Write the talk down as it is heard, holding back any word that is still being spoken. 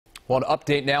Well, an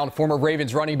update now on former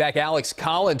Ravens running back Alex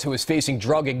Collin, who is facing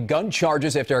drug and gun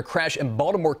charges after a crash in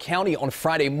Baltimore County on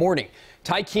Friday morning.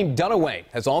 Tykheem Dunaway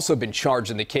has also been charged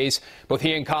in the case. Both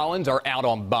he and Collins are out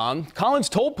on bond. Collins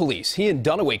told police he and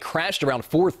Dunaway crashed around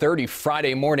 4:30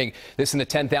 Friday morning. This in the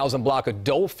 10,000 block of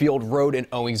Dolefield Road in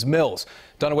Owings Mills.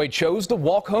 Dunaway chose to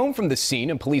walk home from the scene,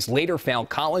 and police later found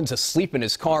Collins asleep in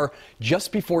his car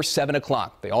just before 7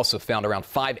 o'clock. They also found around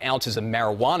 5 ounces of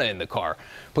marijuana in the car.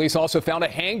 Police also found a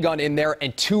handgun in there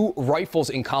and 2 rifles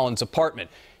in Collins'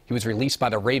 apartment. He was released by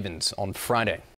the Ravens on Friday.